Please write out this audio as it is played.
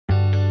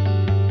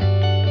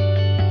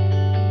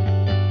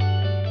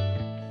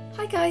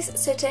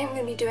guys, so today I'm going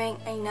to be doing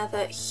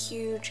another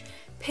huge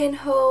pin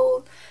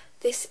haul.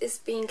 This is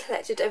being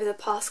collected over the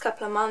past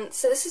couple of months,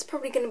 so this is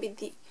probably going to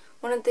be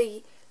one of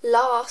the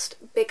last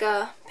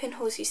bigger pin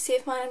hauls you see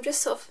of mine. I'm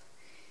just sort of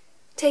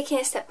taking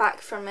a step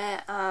back from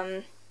it,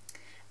 and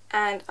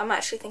I'm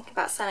actually thinking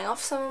about selling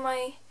off some of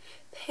my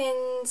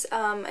pins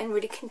and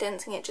really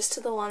condensing it just to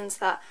the ones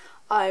that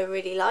I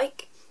really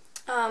like.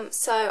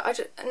 So I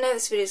know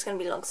this video is going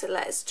to be long, so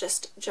let's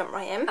just jump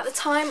right in. At the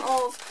time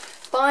of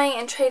buying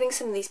and trading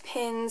some of these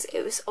pins,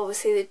 it was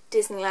obviously the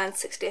Disneyland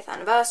 60th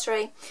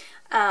anniversary,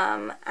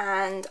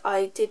 and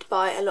I did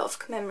buy a lot of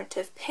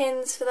commemorative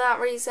pins for that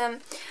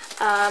reason.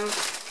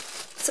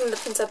 Some of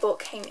the pins I bought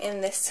came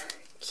in this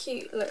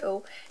cute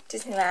little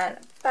Disneyland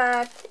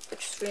bag,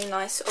 which is really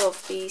nice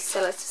of the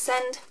seller to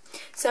send.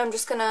 So I'm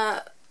just going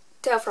to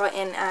delve right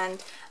in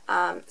and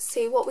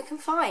see what we can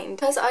find.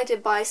 Because I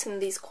did buy some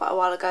of these quite a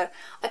while ago,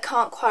 I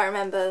can't quite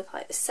remember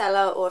like the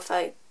seller or if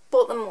I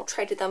bought them or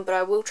traded them, but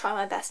I will try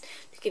my best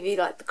to give you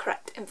like the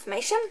correct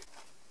information.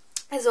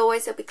 As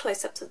always, there'll be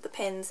close-ups of the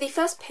pins. The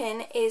first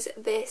pin is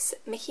this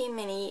Mickey and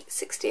Minnie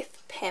 60th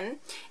pin.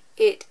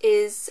 It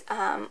is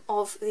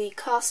of the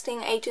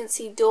casting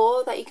agency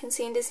door that you can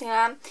see in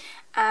Disneyland,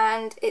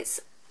 and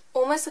it's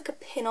almost like a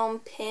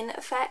pin-on-pin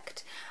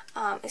effect.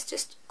 It's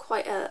just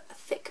quite a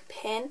thick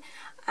pin,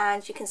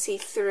 and you can see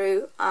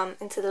through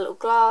into the little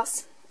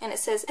glass, and it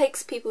says,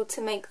 "Takes people to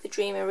make the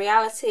dream a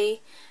reality,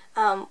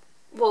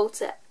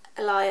 Walter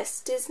Elias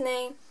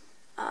Disney,"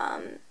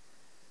 and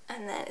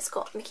then it's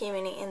got Mickey and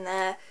Minnie in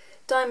their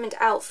diamond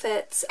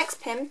outfits. Next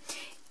pin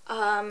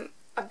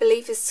I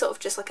believe is sort of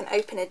just like an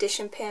open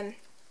edition pin,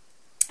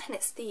 and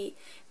it's the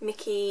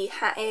Mickey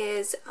hat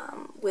ears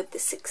with the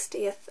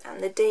 60th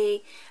and the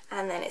D,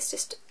 and then it's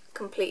just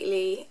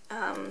completely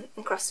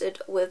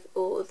encrusted with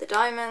all the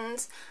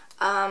diamonds.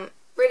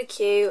 Really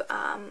cute,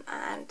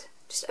 and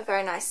just a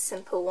very nice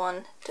simple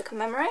one to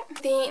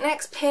commemorate. The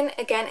next pin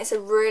again is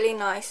a really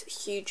nice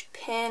huge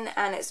pin,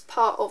 and it's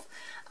part of,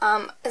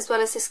 as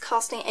well as this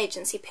casting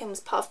agency pin, was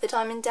part of the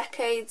Diamond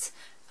Decades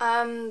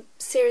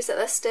series that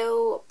they're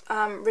still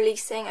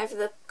releasing over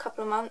the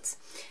couple of months.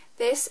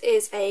 This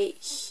is a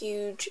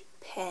huge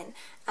pin,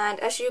 and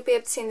as you'll be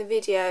able to see in the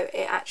video,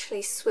 it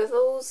actually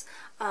swivels.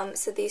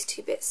 So these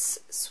two bits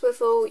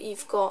swivel.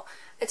 You've got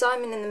a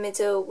diamond in the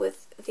middle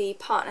with the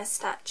partner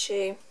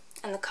statue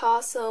and the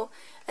castle,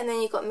 and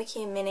then you've got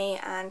Mickey and Minnie,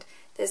 and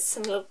there's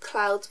some little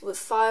clouds with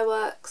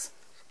fireworks.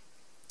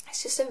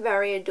 It's just a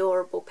very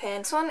adorable pin.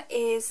 This one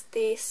is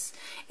this,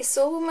 it's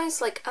almost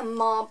like a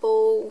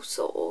marble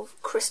sort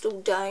of crystal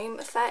dome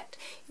effect.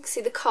 You can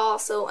see the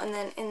castle, and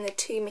then in the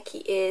two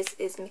Mickey ears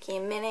is Mickey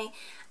and Minnie,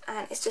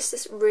 and it's just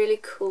this really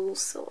cool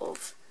sort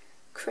of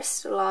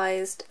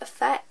crystallized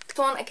effect. This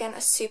one again,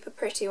 a super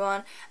pretty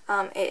one.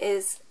 It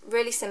is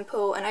really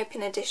simple, an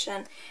open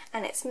edition,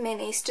 and it's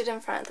Minnie stood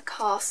in front of the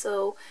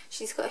castle.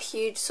 She's got a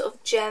huge sort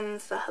of gem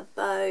for her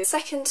bow.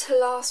 Second to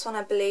last one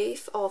I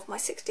believe of my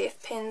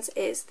 60th pins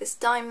is this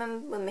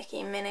diamond with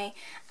Mickey and Minnie,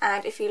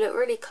 and if you look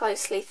really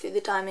closely through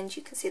the diamond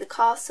you can see the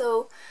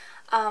castle.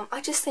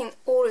 I just think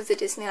all of the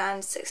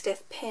Disneyland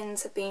 60th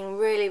pins have been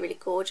really, really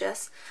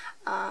gorgeous,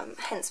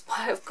 hence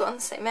why I've gotten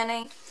so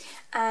many.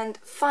 And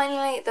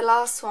finally, the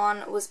last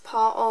one was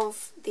part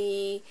of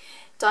the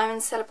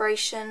Diamond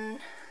Celebration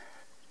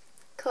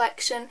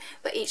collection,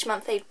 but each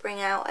month they'd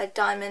bring out a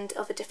diamond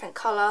of a different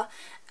colour,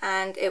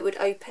 and it would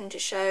open to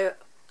show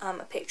a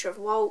picture of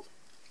Walt.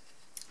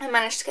 I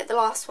managed to get the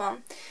last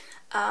one,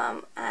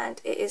 and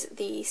it is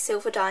the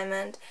silver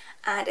diamond,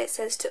 and it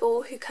says, "To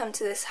all who come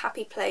to this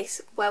happy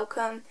place,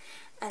 welcome."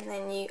 And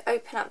then you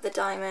open up the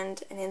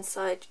diamond, and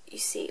inside you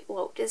see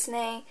Walt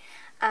Disney.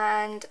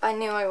 And I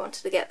knew I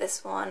wanted to get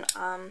this one.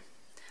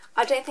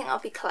 I don't think I'll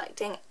be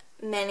collecting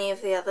many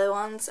of the other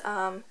ones.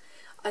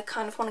 I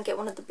kind of want to get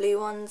one of the blue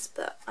ones,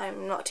 but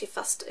I'm not too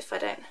fussed if I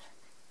don't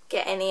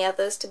get any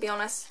others, to be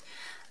honest.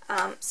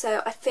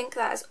 So I think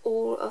that is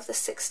all of the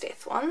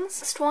 60th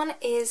ones. Next one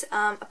is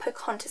a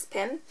Pocahontas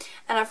pin,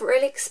 and I've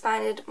really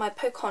expanded my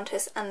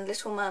Pocahontas and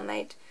Little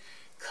Mermaid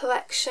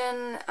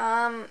collection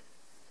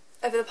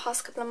over the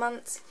past couple of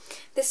months.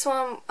 This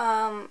one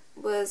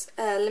was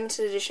a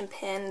limited edition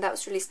pin that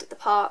was released at the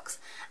parks,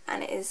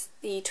 and it is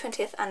the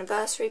 20th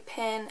anniversary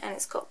pin, and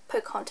it's got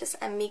Pocahontas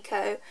and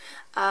Meeko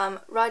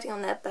riding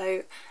on their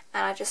boat,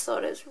 and I just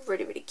thought it was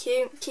really, really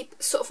cute.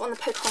 Keep sort of on the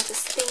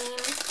Pocahontas theme,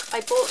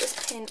 I bought this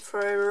pin for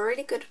a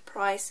really good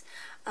price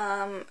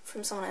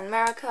from someone in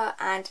America,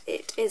 and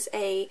it is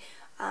a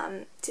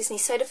Disney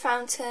soda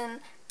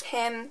fountain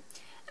pin,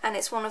 and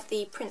it's one of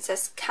the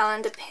Princess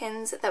Calendar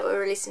pins that were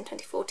released in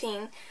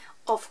 2014.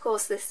 Of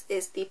course, this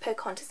is the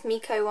Pocahontas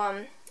Meeko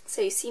one,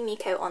 so you see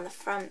Meeko on the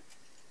front,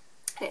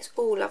 and it's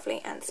all lovely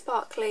and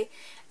sparkly.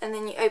 And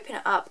then you open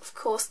it up, of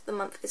course the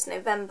month is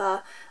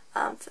November,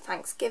 for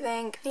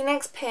Thanksgiving. The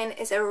next pin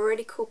is a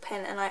really cool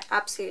pin, and I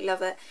absolutely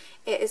love it.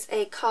 It is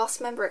a cast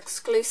member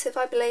exclusive,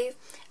 I believe,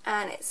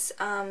 and it's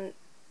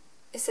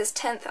it says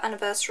 10th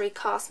anniversary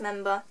cast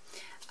member.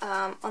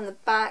 On the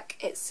back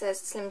it says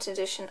it's limited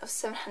edition of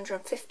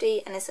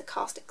 750 and is a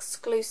cast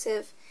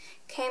exclusive.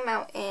 Came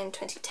out in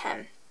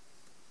 2010.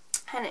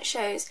 And it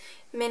shows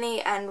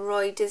Minnie and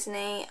Roy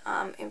Disney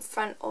in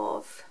front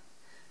of,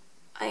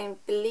 I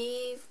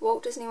believe,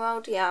 Walt Disney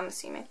World. Yeah, I'm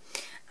assuming.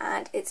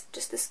 And it's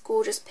just this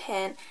gorgeous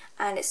pin,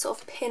 and it's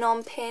sort of pin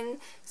on pin.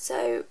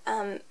 So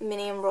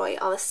Minnie and Roy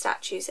are the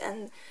statues,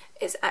 and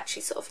it's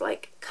actually sort of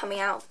like coming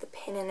out of the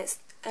pin, and it's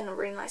in a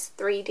really nice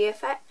 3D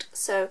effect.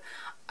 So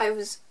I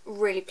was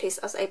really pleased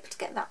I was able to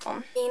get that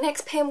one. The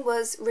next pin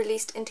was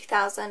released in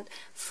 2000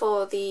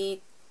 for the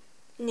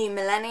new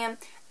millennium,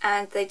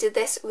 and they did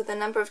this with a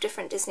number of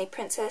different Disney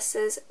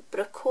princesses, but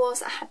of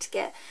course I had to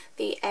get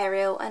the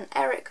Ariel and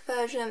Eric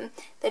version.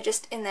 They're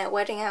just in their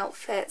wedding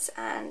outfits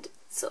and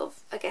sort of,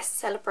 I guess,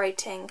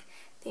 celebrating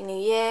the new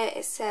year.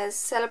 It says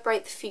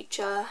celebrate the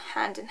future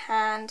hand in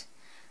hand,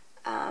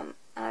 and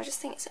I just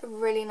think it's a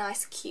really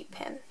nice cute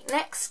pin.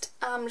 Next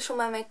Little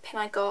Mermaid pin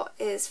I got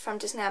is from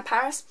Disneyland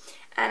Paris,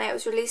 and it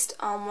was released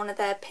on one of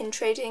their pin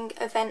trading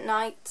event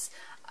nights.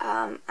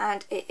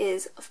 And it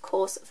is, of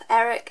course, of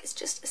Eric. It's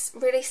just a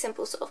really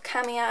simple sort of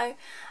cameo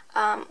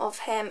of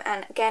him,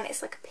 and again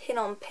it's like a pin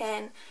on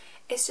pin.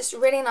 It's just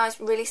really nice,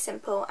 really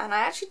simple, and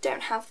I actually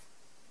don't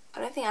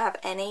think I have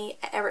any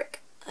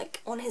Eric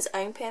like on his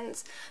own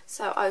pins,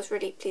 so I was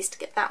really pleased to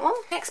get that one.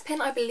 Next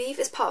pin I believe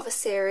is part of a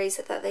series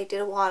that they did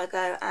a while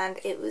ago, and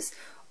it was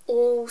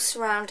all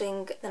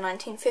surrounding the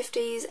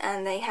 1950s,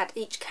 and they had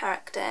each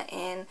character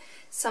in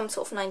some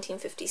sort of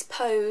 1950s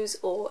pose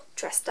or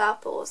dressed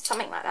up or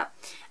something like that,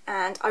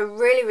 and I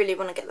really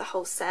want to get the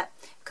whole set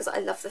because I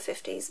love the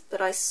 50s,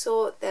 but I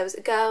saw there was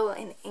a girl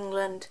in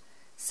England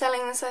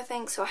selling this, I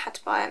think, so I had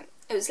to buy it.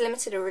 It was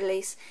limited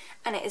release,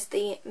 and it is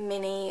the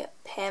Minnie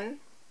pin.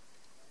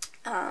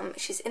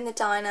 She's in the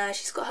diner,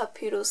 she's got her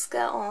poodle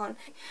skirt on.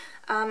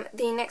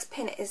 The next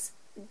pin is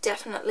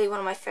definitely one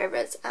of my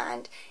favourites,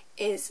 and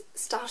is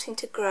starting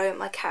to grow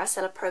my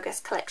Carousel of Progress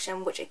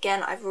collection, which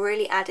again I've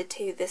really added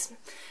to this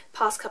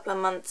past couple of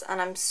months,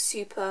 and I'm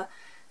super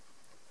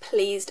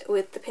pleased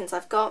with the pins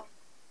I've got.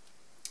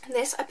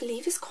 This I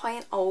believe is quite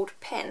an old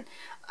pin.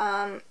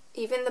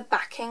 Even the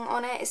backing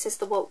on it says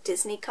the Walt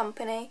Disney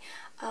Company,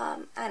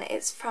 and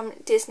it's from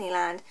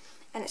Disneyland,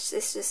 and it's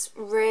just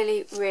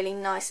really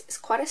nice. It's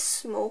quite a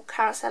small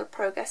Carousel of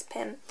Progress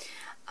pin,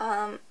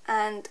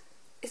 and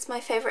it's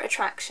my favourite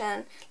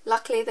attraction.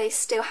 Luckily they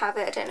still have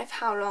it, I don't know for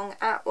how long,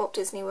 at Walt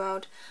Disney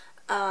World.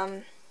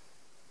 But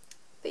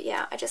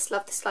yeah, I just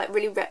love this like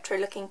really retro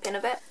looking pin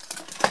of it.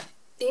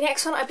 The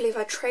next one I believe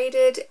I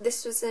traded.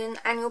 This was an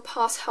annual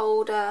pass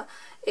holder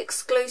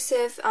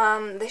exclusive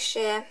this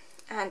year,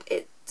 and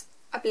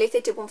I believe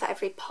they did one for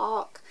every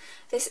park.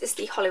 This is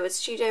the Hollywood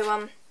Studio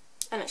one,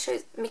 and it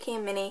shows Mickey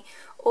and Minnie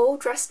all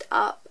dressed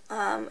up.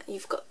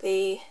 You've got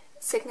the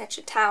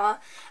signature tower,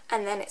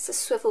 and then it's a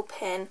swivel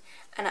pin,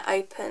 and it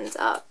opens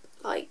up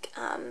like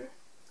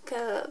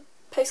a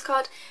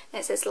postcard,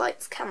 and it says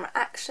lights, camera,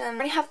 action. I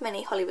already have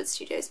many Hollywood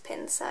Studios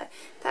pins, so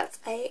that's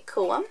a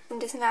cool one from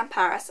Disneyland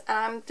Paris, and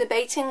I'm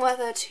debating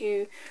whether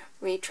to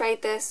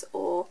retrade this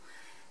or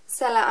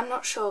sell it. I'm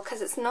not sure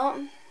because it's not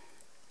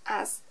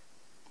as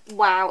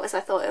wow as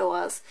I thought it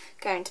was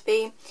going to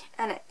be,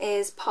 and it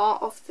is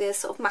part of the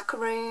sort of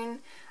macaroon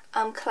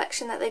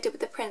collection that they did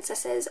with the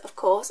princesses. Of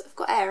course I've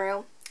got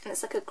Ariel, and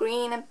it's like a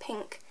green and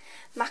pink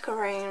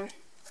macaroon,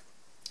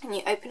 and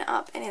you open it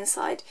up, and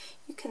inside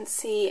you can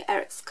see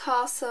Eric's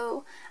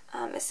castle.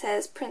 It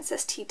says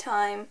Princess Tea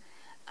Time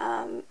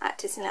at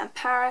Disneyland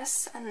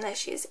Paris, and there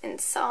she is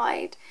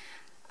inside.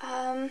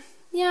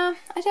 Yeah,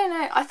 I don't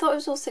know, I thought it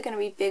was also going to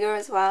be bigger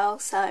as well,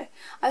 so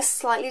I was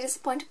slightly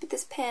disappointed with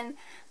this pin,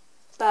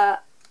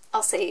 but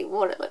I'll see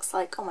what it looks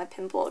like on my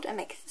pin board and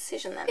make a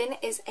decision then. Pin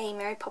is a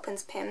Mary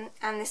Poppins pin,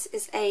 and this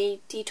is a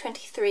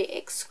D23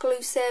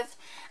 exclusive,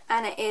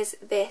 and it is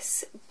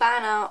this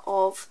banner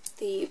of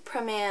the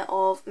premiere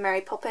of Mary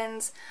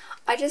Poppins.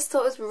 I just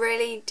thought it was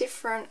really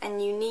different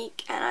and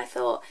unique, and I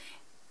thought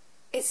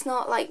it's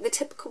not like the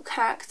typical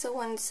character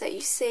ones that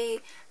you see,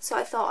 so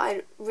I thought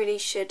I really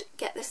should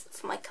get this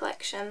for my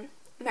collection.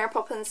 Mary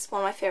Poppins is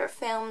one of my favourite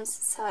films,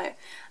 so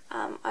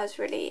I was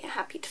really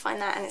happy to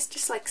find that, and it's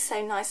just like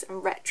so nice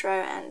and retro,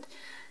 and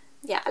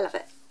yeah, I love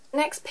it.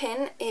 Next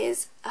pin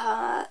is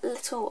a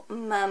Little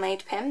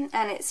Mermaid pin,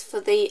 and it's for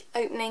the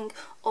opening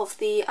of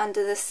the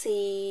Under the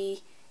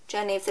Sea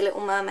Journey of the Little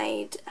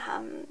Mermaid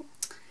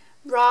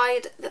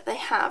ride that they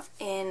have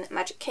in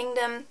Magic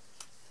Kingdom.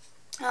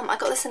 I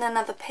got this in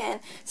another pin.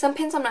 Some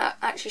pins I'm not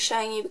actually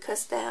showing you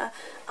because they're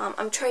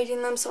I'm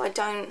trading them, so I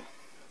don't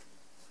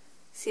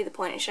see the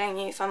point in showing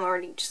you if I'm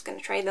already just going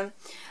to trade them.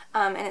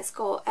 And it's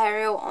got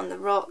Ariel on the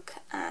rock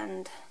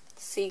and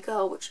the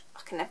seagull, which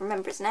I can never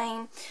remember his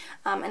name,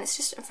 and it's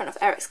just in front of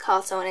Eric's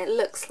castle, and it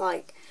looks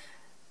like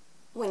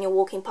when you're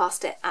walking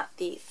past it at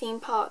the theme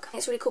park.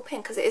 It's a really cool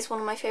pin because it is one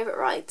of my favourite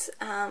rides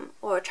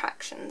or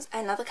attractions.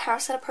 Another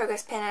Carousel of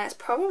Progress pin, and it's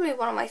probably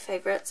one of my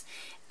favourites.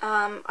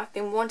 I've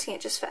been wanting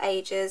it just for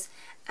ages,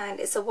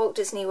 and it's a Walt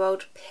Disney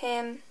World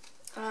pin,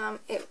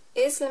 It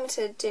is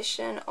limited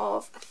edition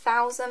of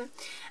 1,000,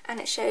 and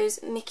it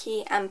shows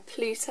Mickey and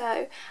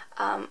Pluto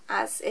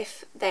as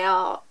if they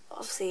are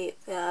obviously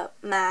the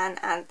man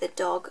and the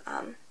dog.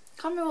 Can't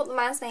remember what the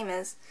man's name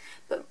is,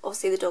 but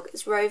obviously the dog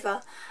is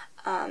Rover.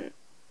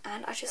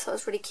 And I just thought it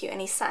was really cute,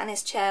 and he sat in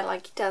his chair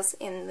like he does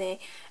in the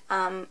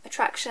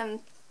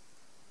attraction,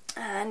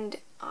 and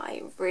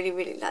I really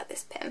like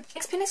this pin.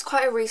 Next pin is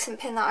quite a recent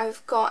pin that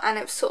I've got, and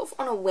it was sort of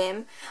on a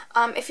whim.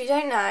 If you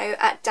don't know,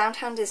 at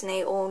Downtown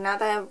Disney, or now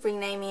they're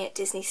renaming it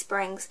Disney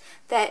Springs,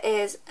 there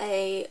is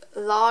a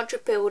large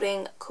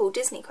building called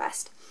Disney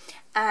Quest,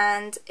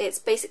 and it's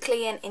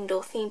basically an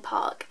indoor theme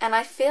park, and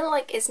I feel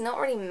like it's not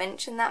really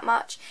mentioned that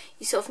much.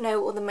 You sort of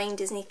know all the main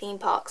Disney theme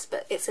parks,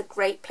 but it's a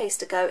great place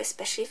to go,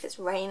 especially if it's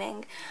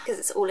raining, because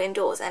it's all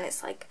indoors and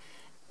it's like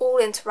all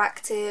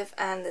interactive,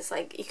 and there's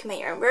like, you can make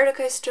your own roller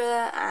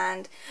coaster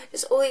and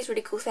just all these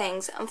really cool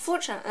things.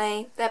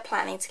 Unfortunately, they're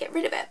planning to get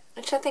rid of it,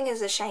 which I think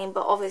is a shame,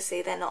 but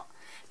obviously they're not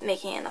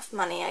making enough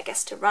money, I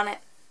guess, to run it,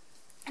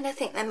 and I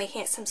think they're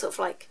making it some sort of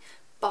like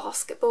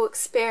basketball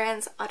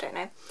experience, I don't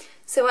know.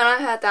 So when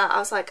I heard that, I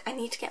was like, I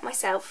need to get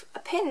myself a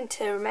pin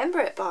to remember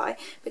it by,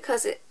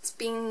 because it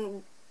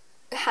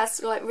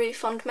has like really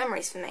fond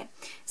memories for me.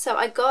 So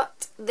I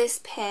got this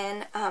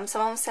pin,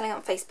 someone was selling it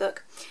on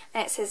Facebook,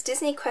 and it says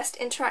Disney Quest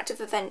Interactive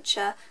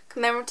Adventure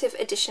Commemorative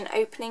Edition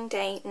Opening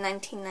Day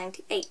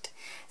 1998.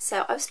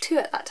 So I was 2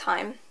 at that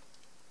time,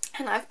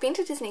 and I've been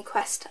to Disney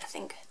Quest I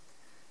think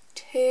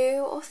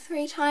 2 or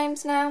 3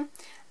 times now,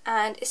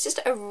 and it's just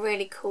a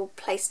really cool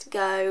place to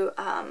go.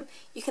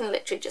 You can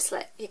literally just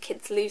let your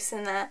kids loose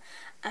in there,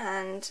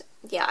 and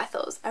yeah, I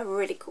thought it was a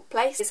really cool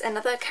place. It's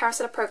another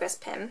Carousel of Progress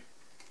pin,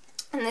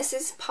 and this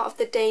is part of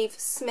the Dave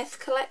Smith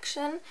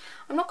collection.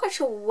 I'm not quite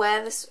sure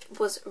where this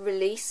was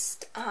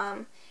released.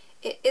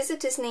 It is a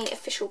Disney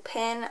official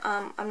pin.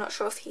 I'm not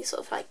sure if he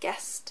sort of like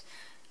guest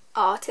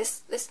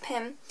artist this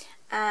pin,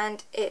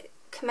 and it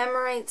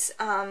commemorates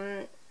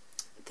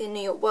the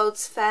New York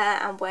World's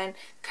Fair and when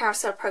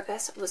Carousel of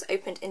Progress was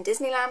opened in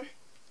Disneyland,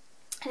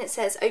 and it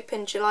says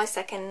opened July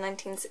 2nd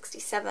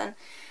 1967,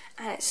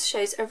 and it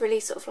shows a really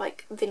sort of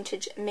like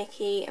vintage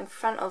Mickey in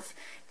front of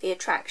the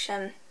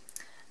attraction,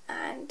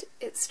 and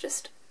it's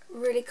just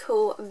really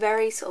cool,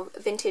 very sort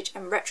of vintage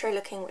and retro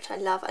looking, which I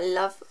love. I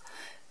love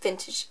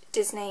vintage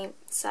Disney,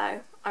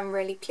 so I'm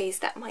really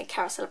pleased that my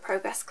Carousel of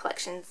Progress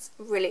collection's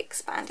really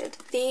expanded.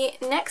 The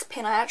next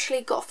pin I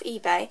actually got off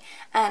eBay,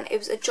 and it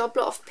was a job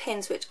lot of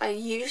pins which I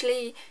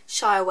usually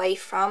shy away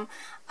from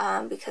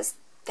because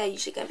they're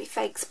usually going to be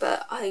fakes,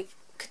 but I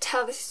could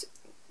tell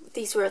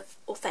these were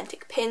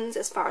authentic pins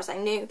as far as I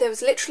knew. There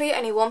was literally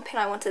only one pin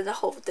I wanted the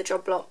whole of the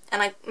job lot,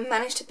 and I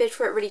managed to bid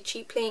for it really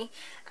cheaply,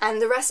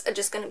 and the rest are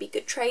just going to be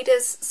good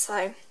traders.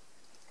 So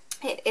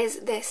it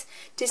is this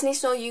Disney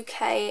Store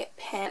UK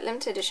pin,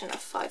 limited edition of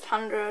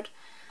 500.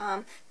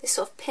 This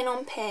sort of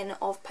pin-on-pin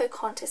of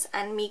Pocahontas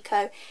and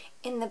Meeko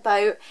in the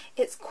boat.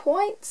 It's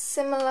quite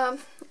similar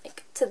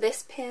to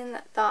this pin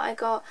that I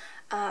got,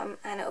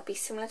 and it'll be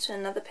similar to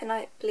another pin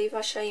I believe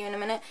I'll show you in a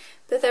minute,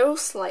 but they're all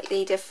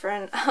slightly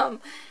different.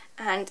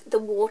 And the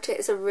water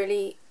is a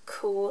really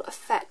cool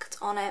effect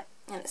on it,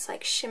 and it's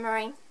like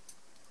shimmery.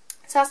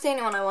 So that's the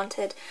only one I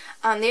wanted.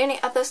 The only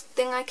other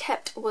thing I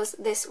kept was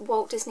this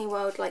Walt Disney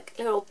World like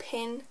little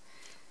pin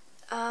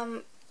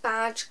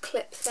badge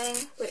clip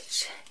thing,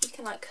 which you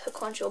can like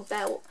hook onto your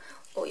belt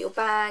or your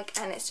bag,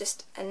 and it's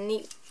just a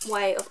neat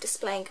way of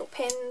displaying your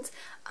pins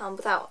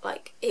without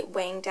like it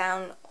weighing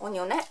down on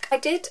your neck. I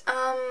did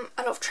a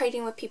lot of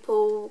trading with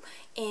people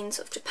in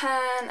sort of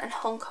Japan and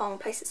Hong Kong,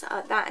 places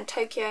like that, and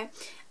Tokyo,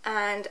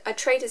 and I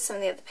traded some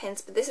of the other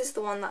pins, but this is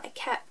the one that I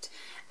kept,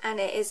 and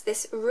it is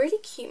this really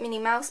cute Minnie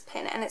Mouse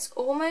pin, and it's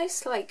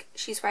almost like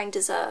she's wearing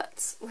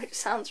desserts, which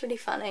sounds really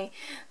funny,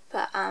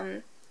 but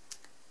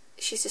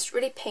she's just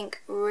really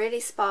pink,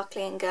 really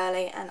sparkly and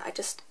girly, and I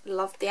just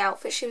loved the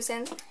outfit she was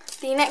in.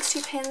 The next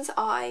 2 pins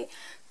I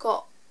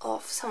got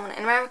off someone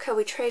in America.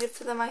 We traded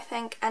for them, I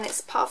think, and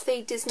it's part of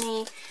the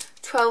Disney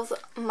 12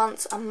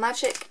 Months of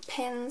Magic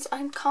pins.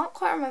 I can't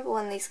quite remember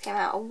when these came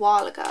out, a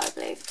while ago I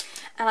believe,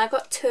 and I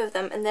got 2 of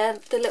them, and they're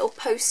the little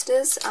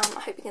posters. I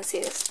hope you can see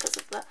this because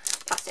of the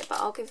plastic, but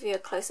I'll give you a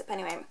close-up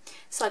anyway.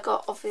 So I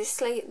got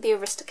obviously the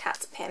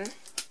Aristocats pin,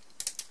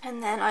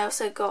 and then I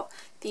also got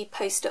the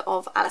poster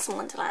of Alice in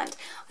Wonderland.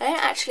 I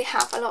don't actually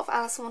have a lot of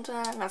Alice in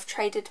Wonderland, and I've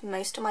traded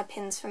most of my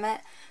pins from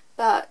it,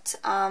 but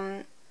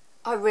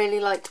I really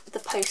liked the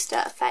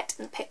poster effect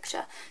in the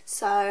picture.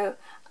 So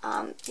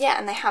yeah,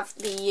 and they have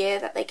the year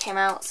that they came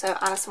out, so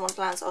Alice in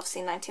Wonderland's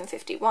obviously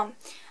 1951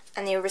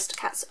 and the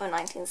Aristocats are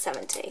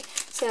 1970.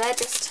 So they're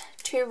just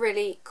 2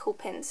 really cool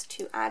pins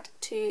to add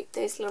to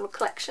those little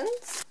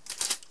collections.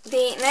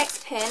 The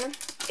next pin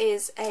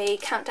is a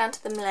Countdown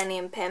to the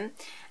Millennium pin,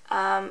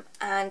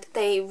 and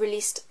they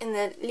released, in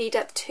the lead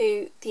up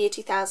to the year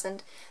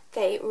 2000,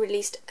 they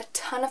released a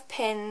ton of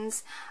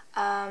pins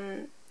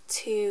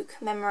to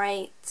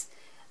commemorate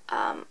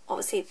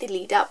obviously the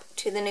lead up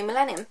to the new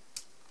millennium,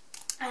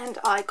 and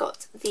I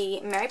got the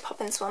Mary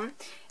Poppins one,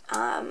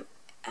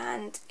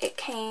 and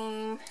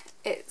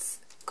it's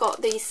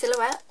got the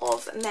silhouette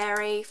of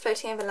Mary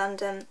floating over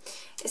London.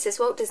 It says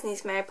Walt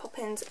Disney's Mary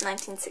Poppins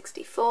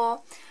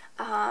 1964,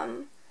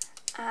 and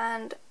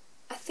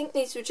I think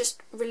these were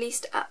just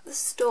released at the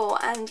store,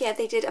 and yeah,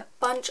 they did a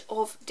bunch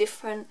of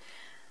different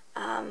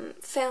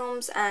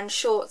films and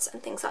shorts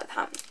and things like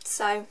that.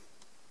 So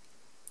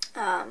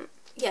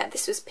yeah,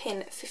 this was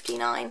pin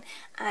 59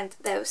 and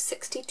there were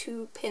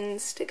 62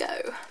 pins to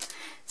go.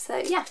 So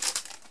yeah.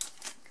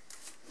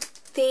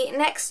 The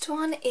next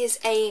one is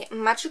a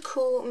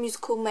Magical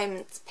Musical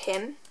Moments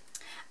pin,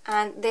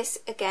 and this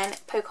again,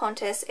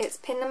 Pocahontas, it's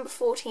pin number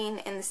 14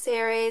 in the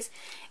series.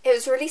 It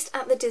was released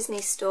at the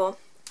Disney store,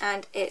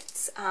 and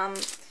it's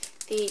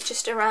the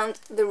Just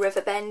Around the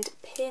Riverbend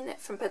pin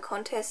from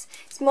Pocahontas.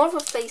 It's more of a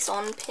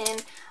face-on pin,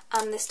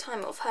 this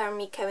time of her and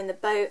Meeko in the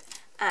boat,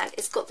 and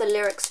it's got the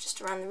lyrics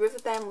Just Around the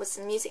Riverbend with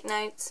some music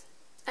notes.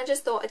 I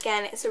just thought,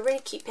 again, it's a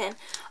really cute pin.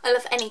 I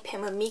love any pin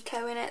with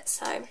Meeko in it,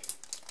 so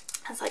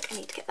I was like, I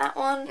need to get that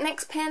one.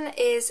 Next pin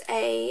is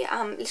a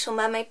Little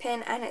Mermaid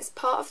pin, and it's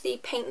part of the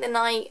Paint the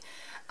Night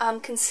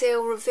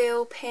Conceal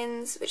Reveal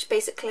pins, which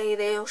basically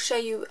they'll show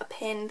you a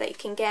pin that you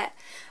can get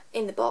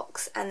in the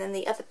box, and then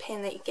the other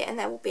pin that you get in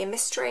there will be a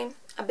mystery.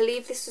 I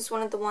believe this was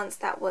one of the ones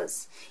that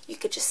was you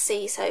could just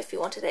see, so if you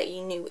wanted it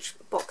you knew which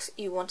box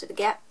you wanted to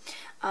get,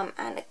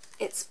 and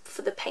it's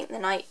for the Paint the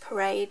Night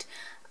parade.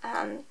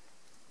 I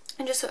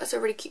just thought it's a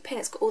really cute pin.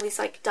 It's got all these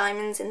like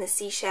diamonds in the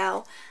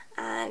seashell,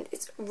 and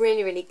it's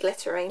really, really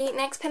glittery. The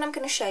next pin I'm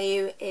going to show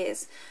you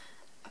is,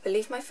 I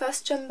believe, my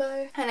first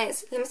jumbo, and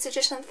it's limited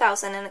edition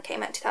 1000, and it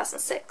came out in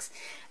 2006,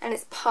 and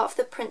it's part of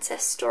the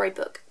Princess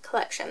Storybook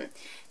collection.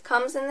 It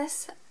comes in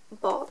this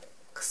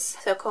box,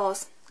 so of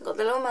course I've got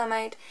the Little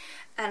Mermaid,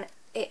 and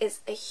it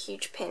is a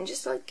huge pin,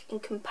 just like in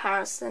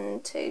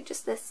comparison to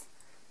just this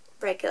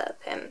regular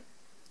pin.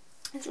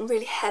 It's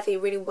really heavy,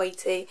 really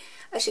weighty.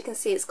 As you can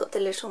see, it's got the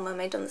Little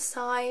Mermaid on the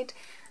side,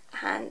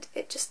 and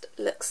it just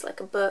looks like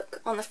a book.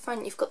 On the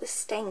front you've got this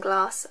stained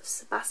glass of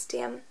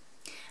Sebastian,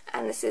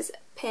 and this is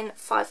pin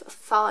 5 of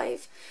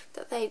 5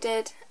 that they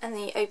did, and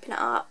then you open it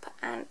up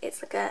and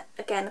it's like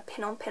again a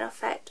pin on pin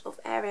effect of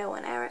Ariel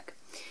and Eric.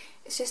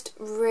 It's just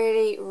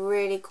really,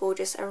 really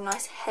gorgeous, a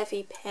nice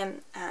heavy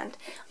pin, and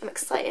I'm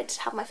excited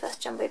to have my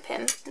first jumbo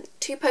pin.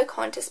 Two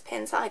Pocahontas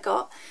pins that I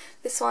got.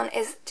 This one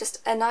is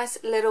just a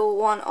nice little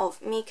one of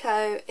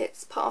Meeko.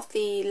 It's part of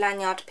the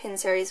lanyard pin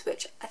series,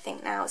 which I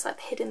think now is like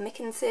the Hidden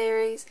Mickey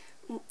series.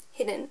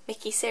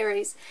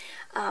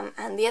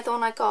 And the other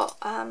one I got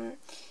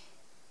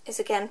is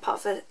again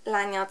part of the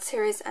lanyard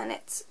series, and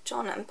it's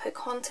John and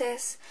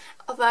Pocahontas.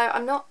 Although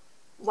I'm not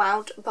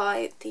wowed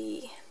by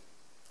the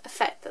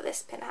effect that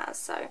this pin has,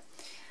 so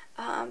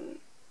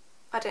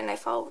I don't know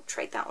if I'll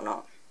trade that or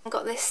not. I've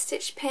got this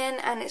Stitch pin,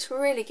 and it's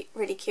really,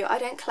 really cute. I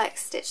don't collect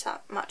Stitch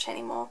that much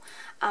anymore,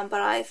 but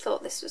I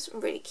thought this was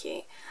really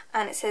cute.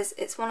 And it says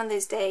it's one of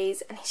those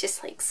days, and he's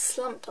just like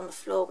slumped on the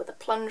floor with a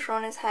plunger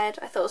on his head.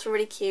 I thought it was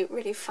really cute,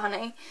 really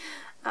funny.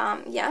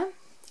 Yeah.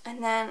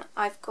 And then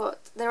I've got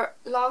the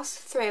last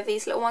three of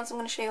these little ones I'm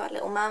going to show you are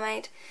Little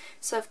Mermaid.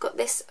 So I've got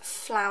this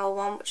flower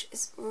one, which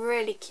is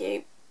really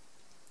cute.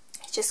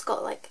 It's just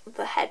got like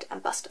the head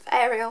and bust of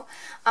Ariel.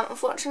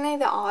 Unfortunately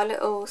there are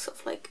little sort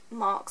of like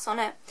marks on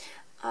it,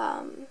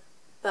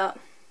 but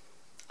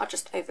I'll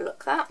just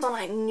overlook that. One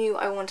I knew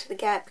I wanted to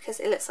get because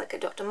it looks like a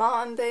Dr.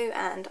 Martin boo,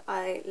 and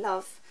I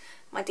love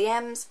my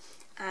DMs,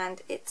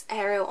 and it's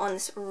Ariel on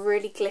this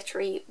really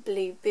glittery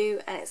blue boo,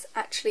 and it's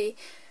actually,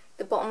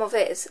 the bottom of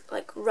it is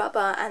like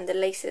rubber and the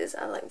laces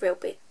are like real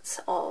bits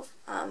of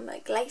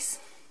like lace,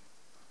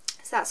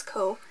 so that's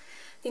cool.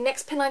 The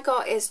next pin I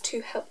got is To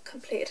Help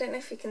Complete. I don't know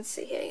if you can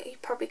see here, you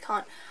probably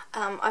can't.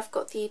 I've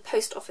got the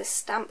Post Office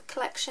stamp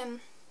collection,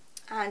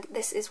 and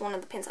this is one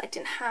of the pins I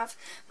didn't have.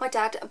 My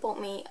dad bought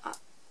me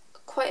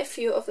quite a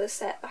few of the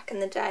set back in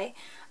the day,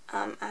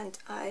 and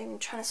I'm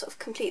trying to sort of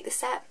complete the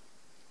set.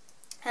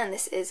 And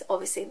this is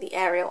obviously the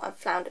Ariel and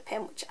Flounder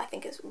pin, which I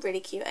think is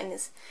really cute and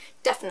is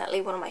definitely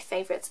one of my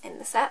favourites in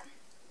the set.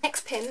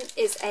 Next pin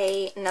is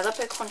another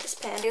Pocahontas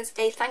pin. It's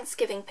a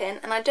Thanksgiving pin,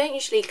 and I don't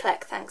usually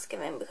collect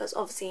Thanksgiving because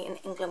obviously in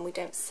England we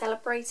don't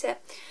celebrate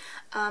it.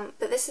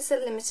 But this is a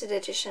limited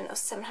edition of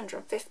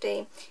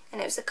 750, and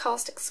it was a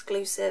cast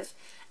exclusive,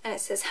 and it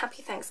says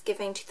Happy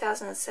Thanksgiving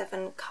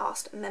 2007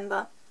 cast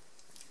member.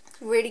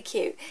 Really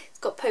cute. It's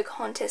got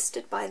Pocahontas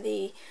stood by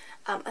the,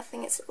 I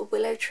think it's a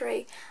willow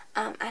tree,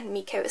 and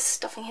Meeko is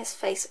stuffing his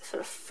face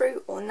full of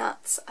fruit or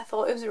nuts. I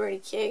thought it was really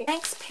cute.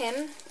 Next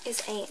pin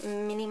is a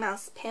Minnie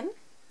Mouse pin,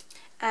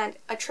 and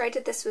I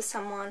traded this with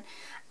someone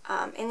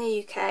in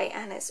the UK,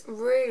 and it's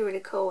really,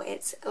 really cool.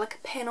 It's like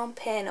a pin on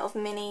pin of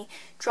Minnie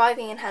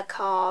driving in her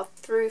car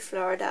through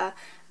Florida.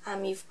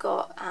 You've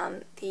got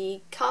the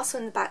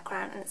castle in the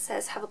background, and it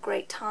says have a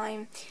great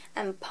time,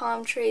 and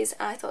palm trees,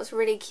 and I thought it was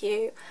really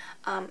cute,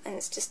 and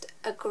it's just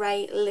a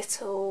great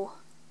little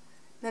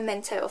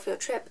memento of your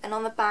trip. And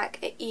on the back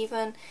it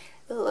even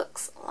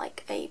looks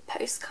like a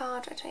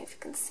postcard. I don't know if you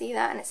can see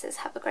that, and it says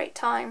have a great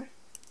time.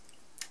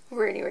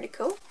 Really, really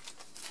cool.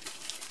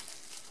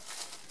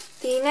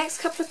 The next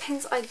couple of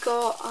pins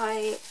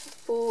I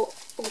 4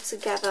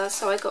 altogether,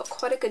 so I got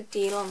quite a good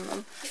deal on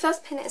them. The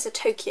first pin is a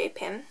Tokyo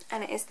pin,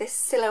 and it is this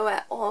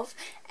silhouette of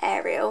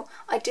Ariel.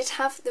 I did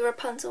have the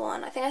Rapunzel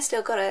one. I think I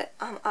still got it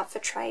up for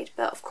trade,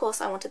 but of course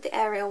I wanted the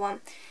Ariel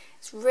one.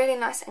 It's really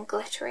nice and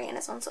glittery, and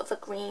it's on sort of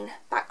a green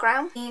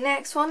background. The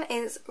next one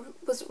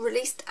was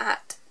released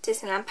at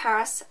Disneyland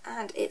Paris,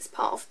 and it's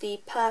part of the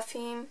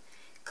perfume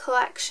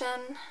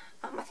collection.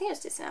 I think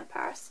it was Disneyland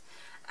Paris.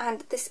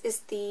 And this is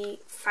the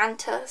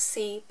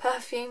Fantasy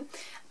perfume.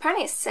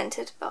 Apparently it's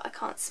scented, but I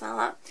can't smell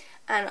that.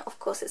 And of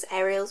course it's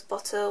Ariel's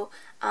bottle.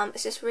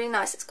 It's just really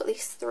nice. It's got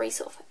these 3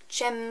 sort of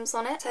gems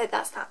on it. So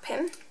that's that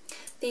pin.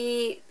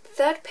 The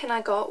third pin I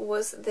got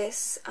was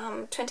this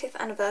 20th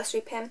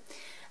anniversary pin.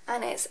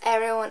 And it's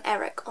Ariel and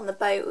Eric on the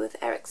boat with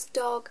Eric's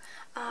dog.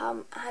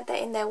 And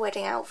they're in their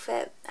wedding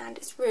outfit. And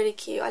it's really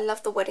cute. I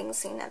love the wedding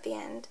scene at the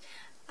end.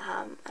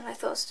 And I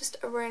thought it was just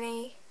a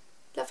really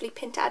lovely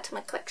pin to add to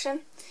my collection.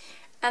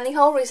 And the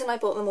whole reason I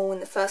bought them all in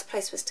the first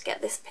place was to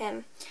get this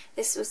pin.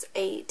 This was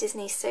a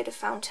Disney soda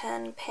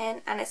fountain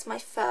pin, and it's my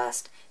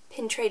first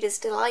Pin Trader's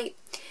Delight.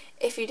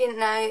 If you didn't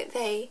know,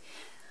 they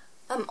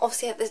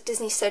obviously at the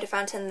Disney soda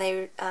fountain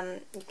you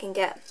can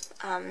get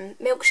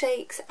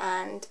milkshakes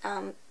and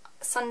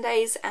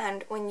sundaes,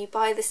 and when you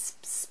buy this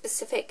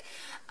specific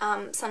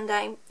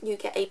sundae you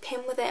get a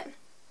pin with it,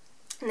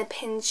 and the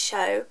pins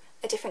show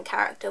a different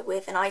character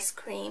with an ice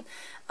cream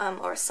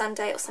or a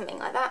sundae or something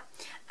like that.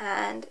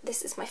 And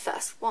this is my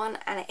first one,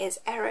 and it is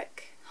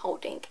Eric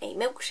holding a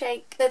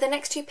milkshake. So the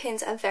next 2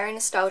 pins are very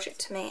nostalgic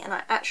to me, and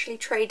I actually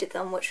traded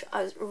them, which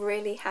I was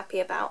really happy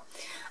about.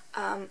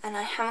 And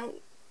I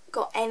haven't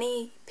got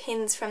any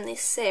pins from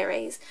this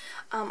series.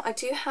 I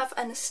do have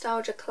a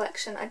nostalgia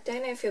collection. I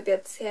don't know if you'll be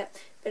able to see it,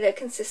 but it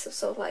consists of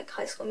sort of like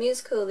High School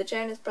Musical, the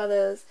Jonas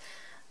Brothers,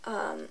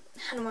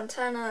 Hannah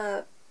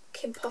Montana,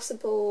 Kim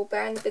Possible,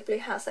 Bear in the Big Blue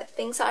House, like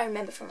things that I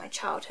remember from my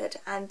childhood,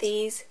 and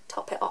these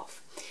top it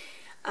off.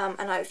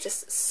 And I was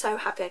just so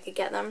happy I could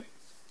get them.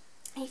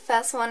 The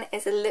first one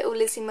is a little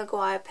Lizzie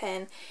McGuire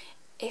pin.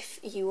 If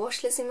you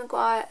watched Lizzie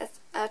McGuire as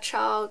a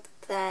child,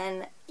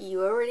 then you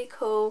were really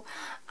cool.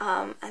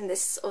 And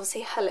this is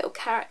obviously her little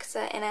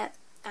character in it,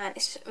 and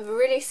it's just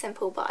really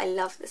simple, but I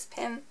love this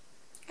pin.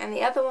 And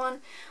the other one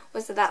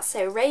was the That's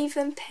So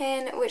Raven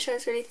pin, which I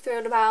was really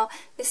thrilled about.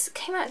 This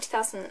came out in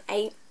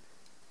 2008.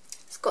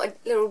 It's got a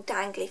little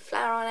dangly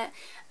flower on it,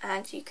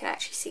 and you can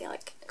actually see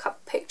like a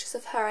couple pictures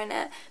of her in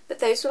it. But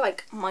those were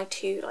like my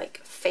 2 like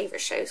favourite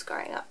shows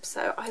growing up,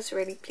 so I was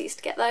really pleased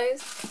to get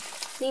those.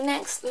 The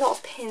next lot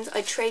of pins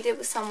I traded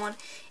with someone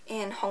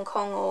in Hong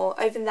Kong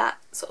or over that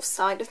sort of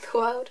side of the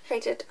world.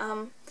 Traded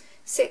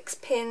 6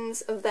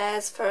 pins of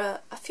theirs for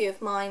a few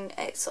of mine.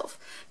 It's sort of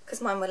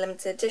because mine were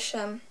limited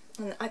edition,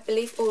 and I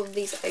believe all of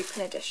these are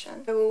open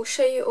edition. I will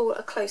show you all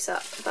a close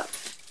up,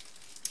 but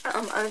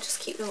I'll just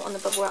keep them on the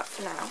bubble wrap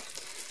for now.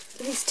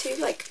 These 2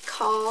 like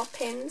car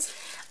pins,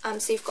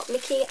 so you've got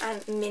Mickey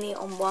and Minnie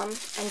on one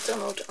and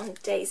Donald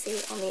and Daisy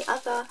on the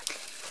other,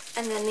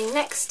 and then the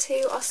next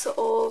 2 are sort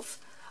of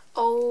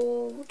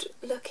old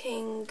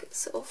looking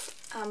sort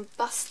of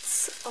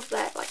busts of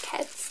their like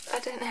heads. I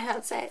don't know how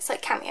to say it. It's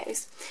like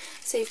cameos.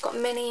 So you've got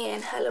Minnie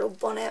in her little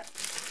bonnet,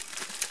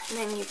 and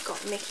then you've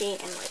got Mickey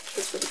in like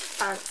his really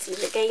fancy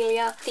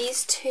regalia.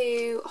 These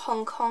 2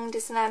 Hong Kong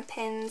Disneyland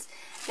pins,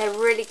 they're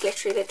really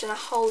glittery. They've done a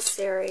whole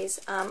series,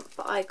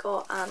 but I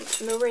got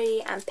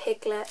Marie and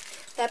Piglet.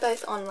 They're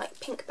both on like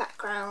pink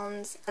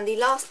backgrounds. And the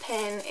last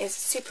pin is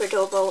super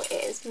adorable.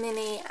 It is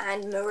Minnie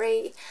and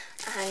Marie,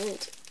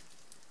 and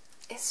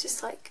it's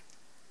just like,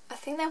 I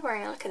think they're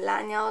wearing like a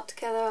lanyard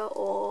together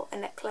or a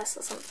necklace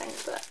or something,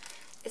 but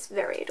it's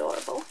very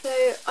adorable.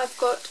 So I've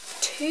got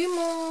 2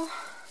 more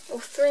or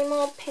 3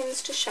 more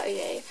pins to show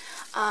you,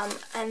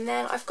 and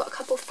then I've got a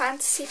couple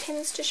fantasy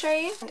pins to show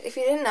you. And if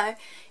you didn't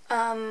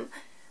know,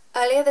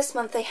 earlier this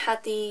month they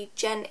had the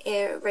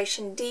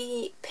Generation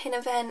D pin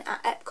event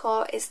at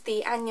Epcot. It's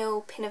the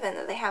annual pin event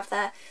that they have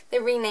there. They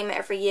rename it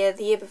every year.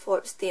 The year before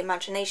it was the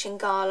Imagination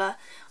Gala.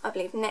 I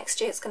believe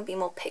next year it's going to be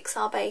more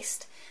Pixar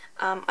based.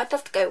 I'd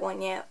love to go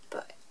one year,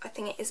 but I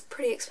think it is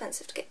pretty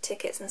expensive to get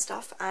tickets and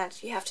stuff,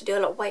 and you have to do a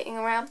lot of waiting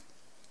around.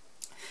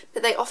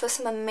 But they offer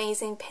some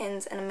amazing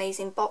pins and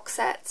amazing box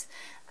sets,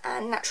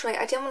 and naturally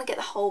I didn't want to get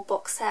the whole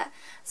box set,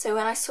 so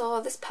when I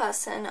saw this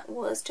person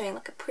was doing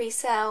like a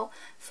pre-sale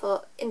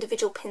for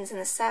individual pins in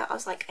the set, I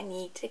was like, I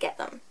need to get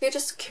them. If you're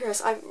just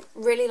curious, I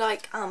really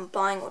like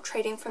buying or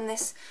trading from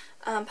this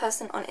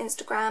person on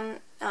Instagram.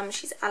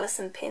 She's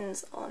Alison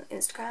Pins on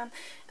Instagram,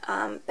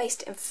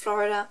 based in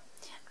Florida,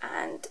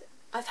 and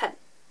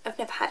I've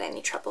never had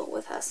any trouble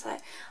with her, so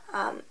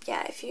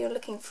yeah, if you're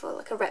looking for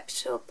like a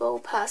reputable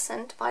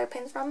person to buy your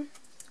pins from,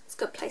 it's a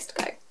good place to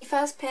go. The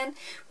first pin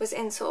was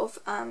in sort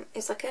of,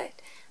 it's like a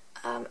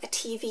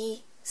TV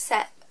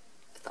set,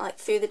 like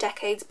through the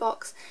decades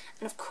box,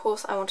 and of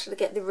course I wanted to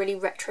get the really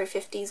retro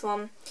 50s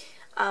one,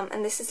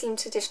 and this is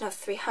limited edition of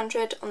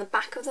 300. On the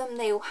back of them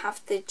they all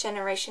have the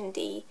Generation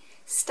D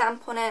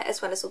stamp on it,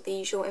 as well as all the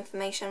usual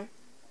information,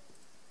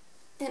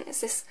 and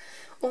it's this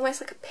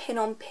almost like a pin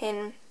on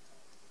pin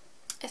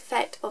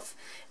effect of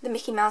the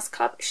Mickey Mouse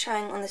Club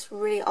showing on this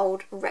really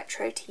old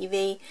retro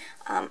TV,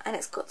 and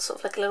it's got sort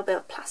of like a little bit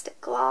of plastic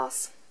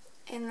glass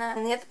in there.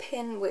 And the other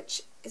pin,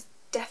 which is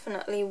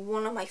definitely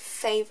one of my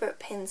favourite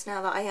pins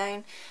now that I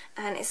own,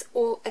 and it's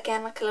all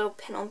again like a little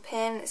pin on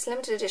pin. It's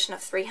limited edition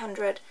of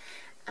 300,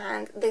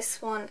 and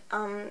this one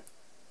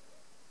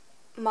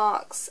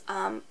marks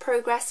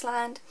Progress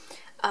Land,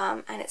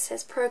 and it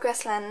says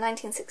Progress Land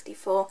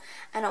 1964,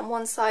 and on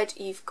one side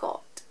you've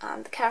got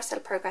the Carousel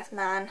of Progress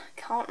man,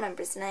 can't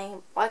remember his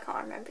name, I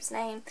can't remember his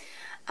name,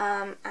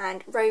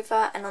 and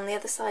Rover, and on the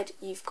other side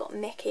you've got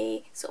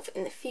Mickey sort of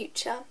in the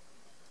future.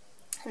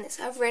 And it's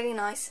a really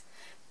nice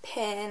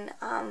pin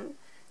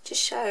to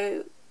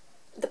show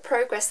the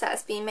progress that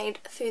has been made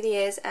through the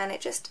years, and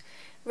it just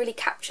really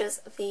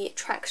captures the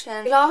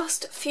attraction. The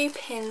last few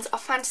pins are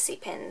fantasy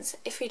pins.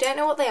 If you don't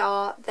know what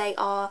they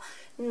are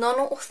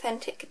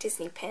non-authentic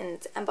Disney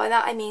pins, and by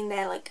that I mean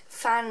they're like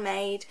fan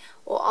made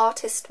or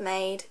artist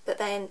made, but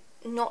they're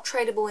not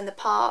tradable in the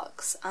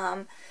parks.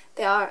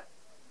 They are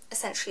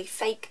essentially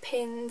fake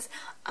pins,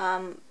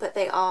 but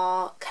they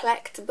are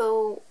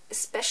collectible,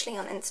 especially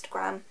on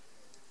Instagram.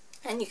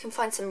 And you can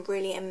find some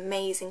really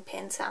amazing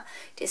pins that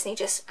Disney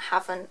just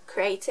haven't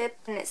created.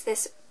 And it's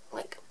this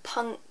like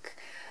punk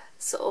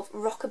sort of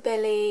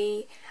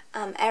rockabilly,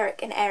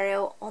 Eric and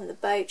Ariel on the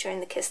boat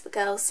during the Kiss the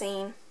Girl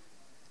scene,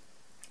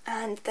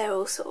 and they're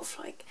all sort of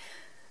like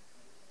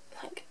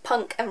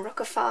punk and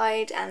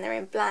rockified, and they're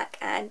in black,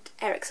 and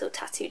Eric's all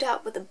tattooed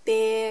up with a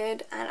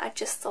beard, and I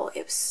just thought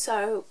it was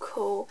so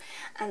cool.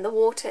 And the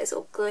water is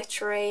all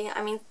glittery.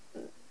 I mean,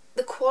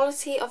 the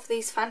quality of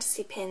these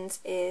fantasy pins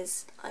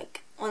is,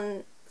 like,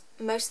 on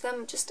most of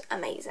them, just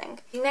amazing.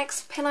 The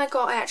next pin I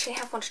got, I actually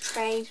have one to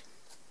trade.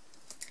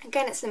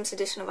 Again, it's limited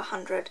edition of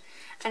 100,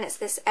 and it's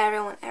this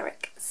Ariel and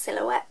Eric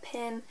silhouette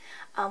pin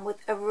with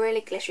a really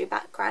glittery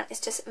background.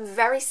 It's just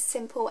very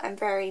simple and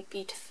very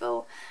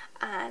beautiful,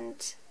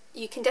 and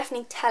you can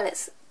definitely tell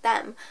it's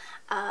them.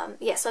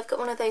 Yeah, so I've got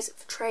one of those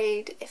for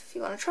trade if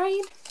you want to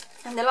trade.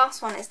 And the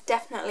last one is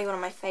definitely one of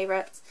my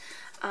favourites.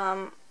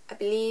 I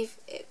believe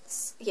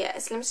it's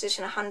limited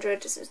edition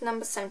 100, this is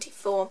number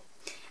 74,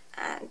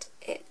 and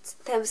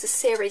there was a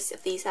series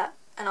of these that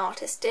an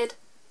artist did,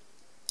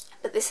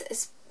 but this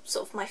is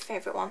sort of my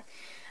favourite one,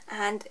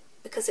 and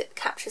because it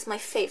captures my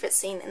favourite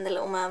scene in The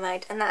Little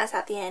Mermaid, and that is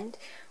at the end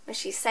when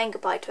she's saying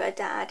goodbye to her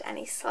dad, and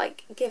he's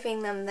like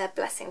giving them their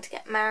blessing to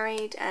get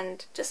married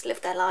and just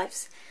live their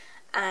lives,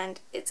 and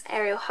it's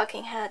Ariel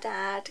hugging her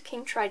dad,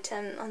 King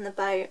Triton on the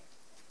boat,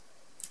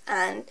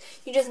 and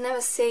you just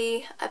never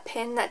see a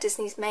pin that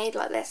Disney's made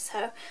like this,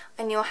 so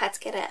I knew I had to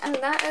get it. And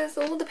that is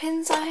all the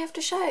pins I have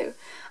to show.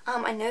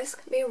 I know this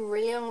can be a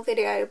really long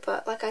video,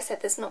 but like I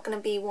said, there's not going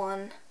to be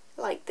one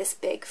like this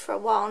big for a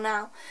while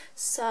now,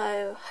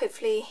 so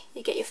hopefully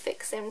you get your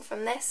fix in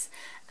from this.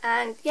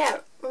 And yeah,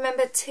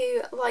 remember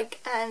to like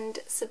and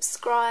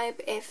subscribe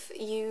if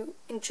you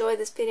enjoy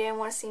this video and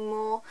want to see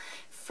more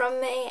from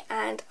me,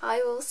 and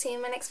I will see you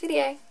in my next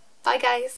video. Bye guys!